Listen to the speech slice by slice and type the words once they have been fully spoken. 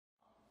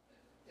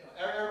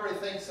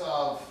thinks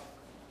of,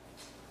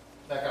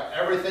 back up,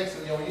 everybody thinks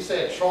of, when you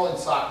say a trolling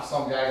sock to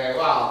some guy,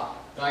 wow,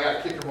 I got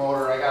a kicker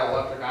motor, I got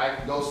electric, I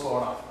can go slow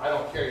enough. I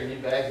don't care, you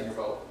need bags in your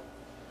boat.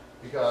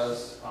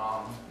 Because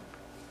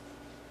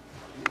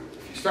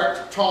if you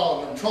start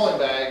trolling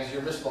bags,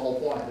 you're missing the whole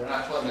point. They're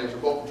not trolling bags,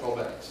 they're boat control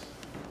bags.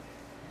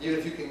 Even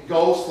if you can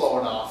go slow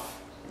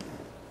enough,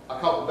 a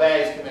couple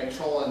bags can make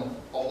trolling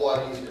a whole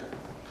lot easier.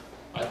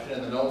 By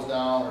pinning the nose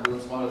down or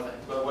doing some other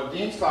things. But what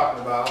Dean's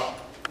talking about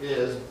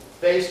is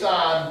based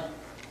on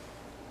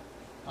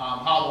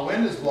how the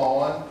wind is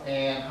blowing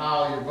and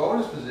how your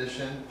boat is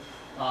positioned,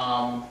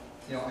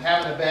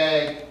 having a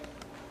bag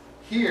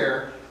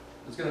here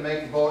is going to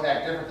make the boat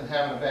act different than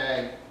having a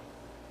bag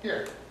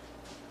here.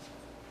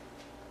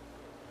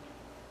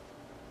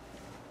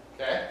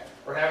 Okay?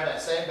 Or having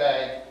that same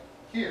bag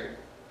here.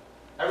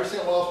 Every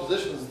single one of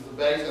those positions, the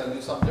bag's going to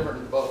do something different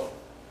to the boat.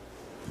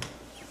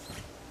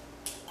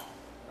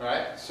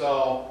 Alright?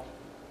 So,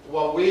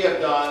 what we have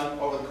done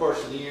over the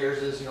course of the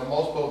years is,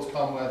 most boats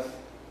come with,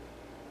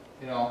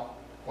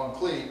 one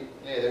cleat.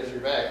 Hey, there's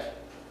your bag.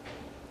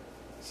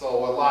 So,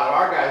 what a lot of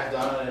our guys have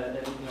done,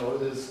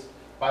 is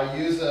by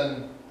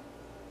using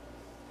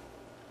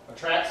a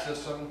track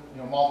system,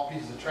 multiple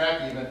pieces of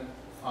track even,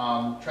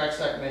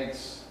 TrackStack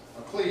makes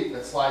a cleat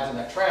that slides in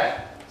that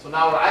track. So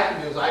now what I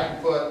can do is I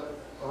can put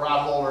a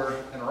rod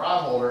holder and a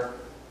rod holder,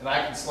 and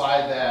I can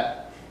slide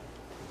that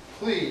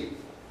cleat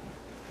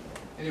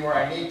anywhere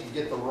I need to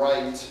get the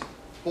right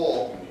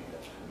pull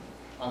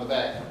on the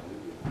bag.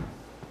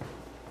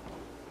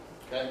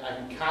 Okay, I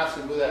can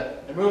constantly move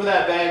that. And moving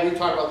that bag, we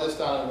talked about this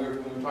down, we were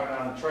talking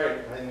on the trade.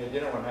 I think at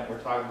dinner one night we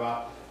were talking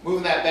about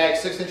moving that bag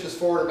 6 inches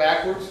forward or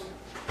backwards.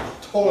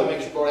 Totally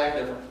makes your boat act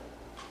different.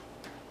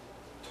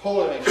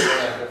 Totally makes your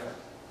boat act different.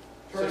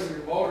 Turning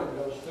your motor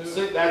does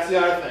too. That's the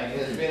other thing,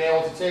 is being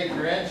able to take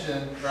your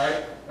engine,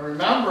 right? And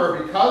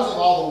remember, because of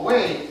all the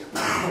weight,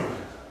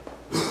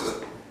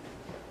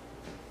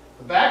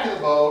 the back of the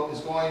boat is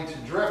going to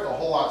drift a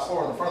whole lot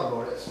slower than the front of the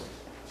boat is.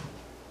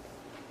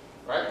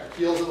 Right? The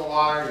keel's in the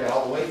water, you got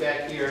all the weight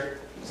back here.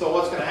 So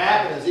what's going to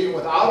happen is, even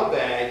without a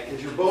bag,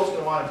 is your boat's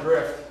going to want to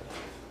drift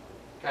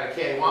kind of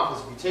cattywampus.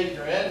 If you take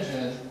your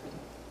engine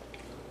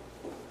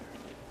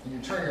and you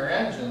turn your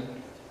engine,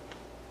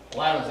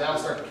 what happens, that'll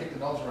start to kick the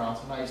nose around,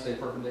 so now you stay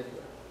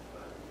perpendicular.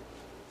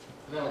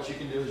 And then what you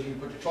can do is you can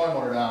put your trolling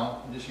motor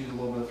down and just use a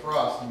little bit of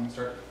thrust, and you can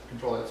start to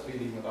control that speed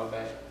even without a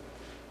bag.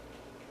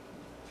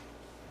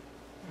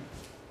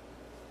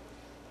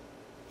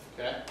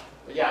 Okay?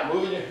 But yeah,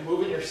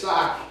 moving your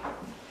sock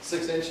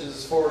 6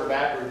 inches forward or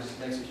backwards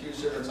makes a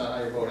huge difference on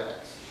how your boat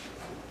acts.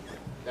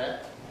 Okay?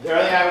 The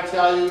other thing I would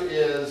tell you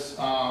is,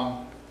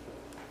 I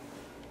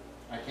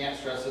can't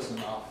stress this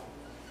enough,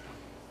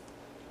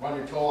 run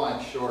your tow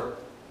line short.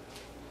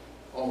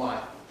 Oh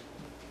my.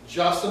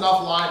 Just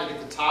enough line to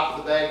get the top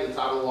of the bag to the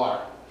top of the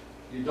water.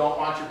 You don't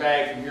want your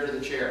bag from here to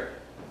the chair.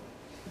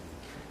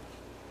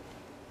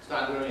 It's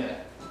not doing anything.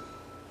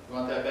 You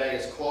want that bag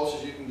as close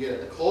as you can get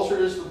it. The closer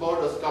it is to the boat,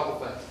 it does a couple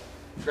things.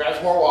 It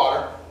grabs more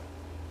water,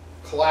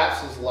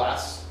 collapses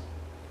less,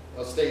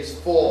 it stays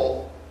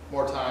full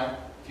more time.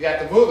 If you have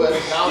to move it,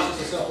 now it's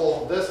just a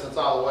simple this and it's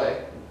out of the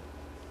way.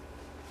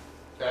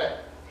 Okay?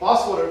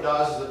 Plus what it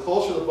does is the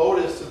closer the boat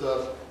is to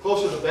the,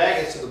 closer the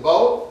bag is to the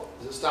boat,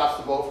 is it stops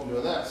the boat from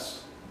doing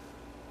this.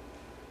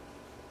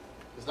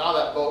 Because now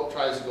that boat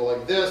tries to go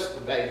like this,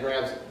 the bag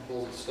grabs it and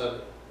pulls it steady.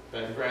 The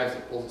bag grabs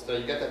it, pulls it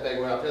steady. You get that bag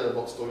way out there, the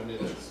boat's still going to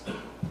do this.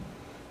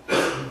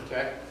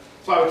 Okay?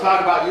 So I would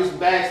talk about using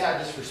bags not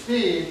just for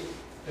speed.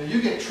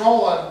 You get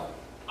trolling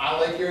on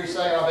Lake Erie,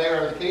 Saginaw Bay,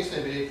 whatever the case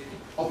may be,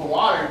 open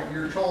water,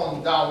 you're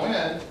trolling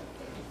downwind,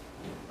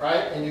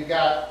 right? And you've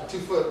got a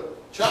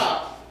 2-foot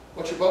chop.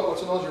 What's the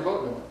nose of your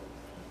boat doing?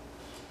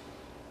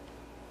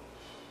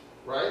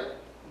 Right?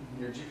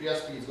 Your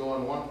GPS speed is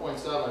going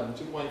 1.7,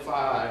 2.5,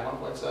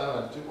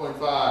 1.7,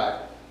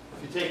 2.5.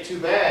 If you take 2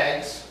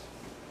 bags,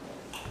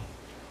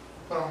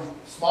 put them,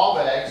 small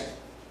bags,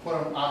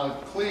 put them on the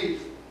cleat,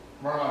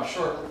 run them on a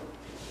short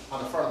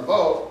on the front of the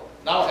boat,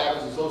 now what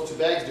happens is those 2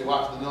 bags do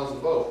out to the nose of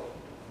the boat.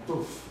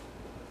 Poof.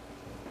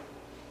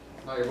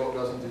 Now your boat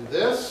doesn't do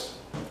this,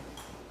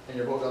 and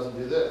your boat doesn't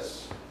do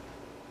this.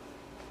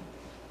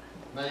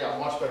 Now you got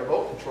much better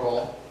boat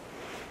control.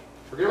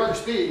 Forget about your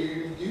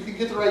speed. You can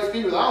get the right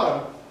speed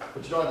without them,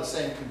 but you don't have the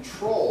same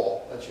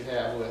control that you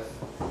have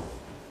with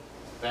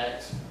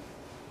bags.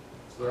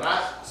 So they're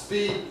not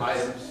speed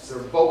items, they're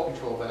boat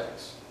control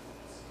bags.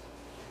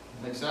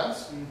 Make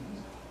sense? Mm-hmm.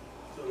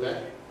 So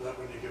Okay. that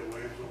when you get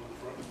waves over the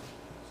front?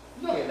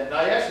 No, you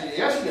actually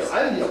get,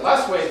 I think you get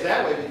less waves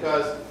that way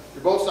because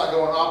your boat's not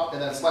going up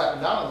and then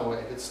slapping down on the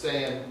wave. It's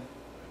staying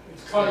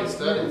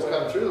steady. It's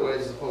cutting through the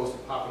waves as opposed to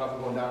popping up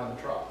and going down in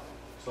the trough.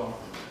 So,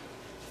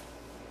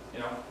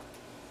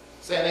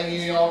 same thing,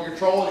 you're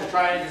trolling, you're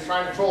trying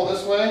to troll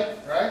this way,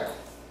 right?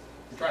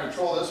 You're trying to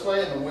troll this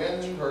way and the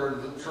wind or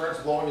the current's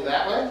blowing you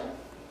that way.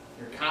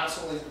 You're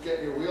constantly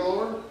getting your wheel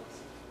over.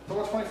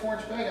 Throw a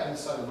 24-inch bag on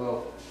this side of the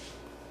boat.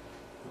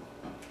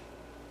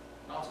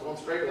 Now it's going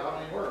straight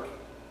without any work.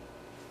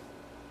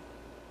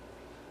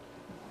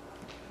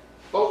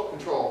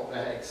 control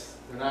bags.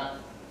 They're not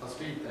a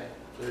speed thing.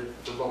 They're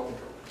for boat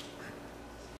control.